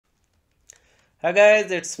Hi guys,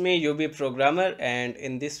 it's me Ubprogrammer, and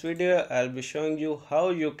in this video I'll be showing you how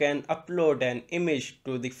you can upload an image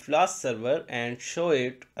to the Flask server and show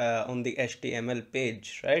it on the HTML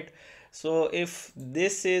page, right? So if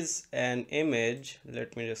this is an image,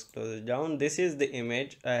 let me just close it down. This is the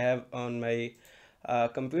image I have on my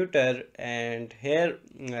computer, and here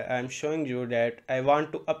I'm showing you that I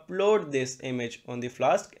want to upload this image on the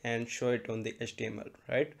Flask and show it on the HTML,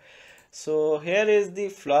 right? So here is the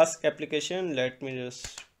Flask application. Let me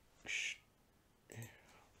just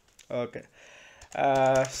okay.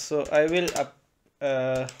 So I will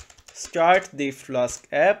start the Flask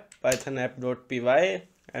app, python app.py.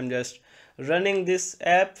 I'm just running this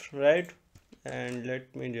app, right? And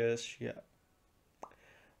let me just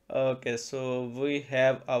okay, so we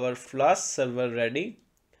have our Flask server ready,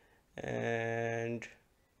 and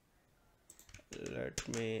let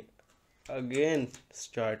me again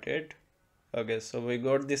start it. Okay, so we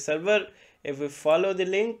got the server. If we follow the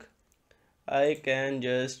link, I can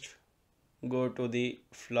just go to the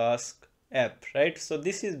Flask app, right? So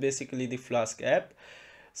this is basically the Flask app.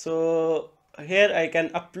 So here I can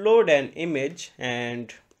upload an image,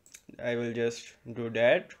 and I will just do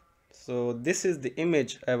that. So this is the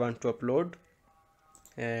image I want to upload,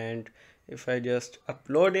 and if I just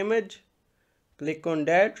upload image, click on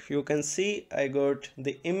that, you can see I got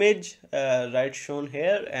the image right shown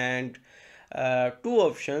here, and two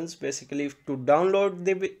options basically to download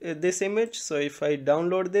this image. So if I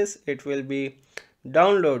download this, it will be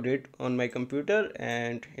downloaded on my computer,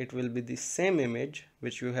 and it will be the same image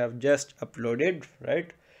which you have just uploaded,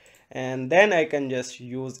 right? And then I can just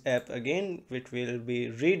use app again, which will be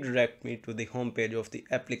redirect me to the home page of the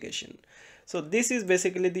application. So this is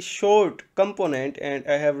basically the short component, and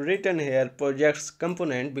I have written here projects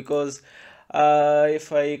component because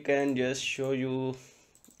if I can just show you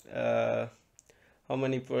how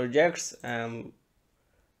many projects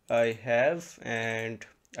I have, and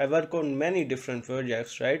I work on many different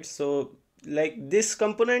projects, right? So like this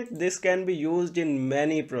component, this can be used in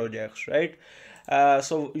many projects, right?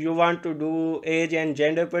 So you want to do age and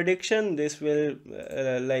gender prediction, this will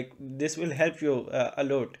this will help you a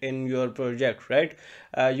lot in your project, right?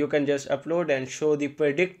 You can just upload and show the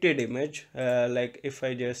predicted image, like if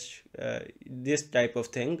I just this type of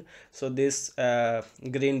thing. So this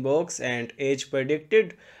green box and age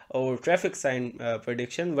predicted, or traffic sign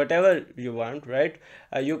prediction, whatever you want, right?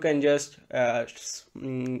 You can just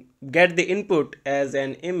get the input as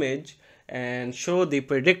an image and show the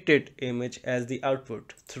predicted image as the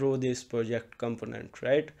output through this project component,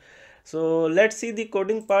 right? So let's see the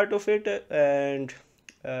coding part of it, and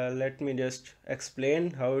let me just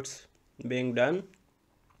explain how it's being done.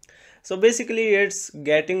 So basically it's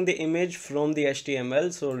getting the image from the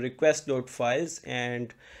HTML, so request.files,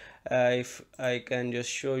 and if I can just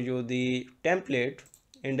show you the template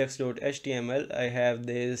index.html, I have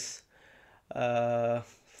this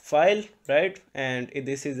file, right? And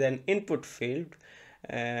this is an input field,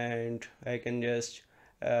 and I can just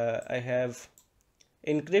I have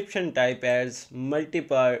encryption type as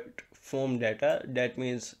multi-part form data. That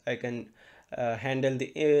means I can handle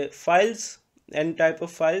the files, n type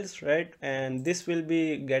of files, right? And this will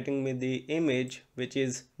be getting me the image, which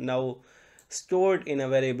is now stored in a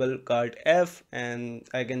variable called f, and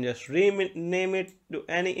I can just rename it to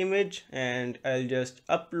any image, and I'll just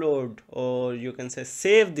upload, or you can say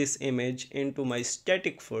save this image into my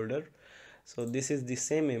static folder. So this is the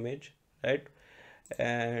same image, right?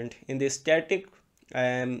 And in the static I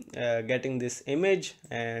am getting this image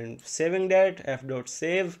and saving that,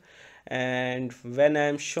 f.save, and when I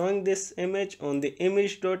am showing this image on the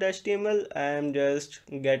image.html, I am just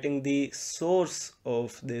getting the source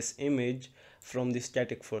of this image from the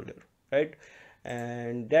static folder, right?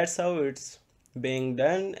 And that's how it's being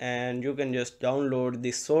done, and you can just download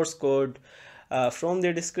the source code from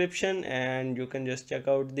the description, and you can just check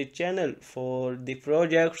out the channel for the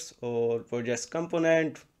projects or projects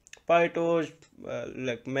component, PyTorch,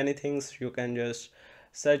 like many things. You can just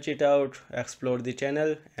search it out, explore the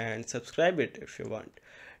channel, and subscribe it if you want.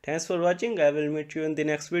 Thanks for watching. I will meet you in the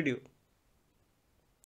next video.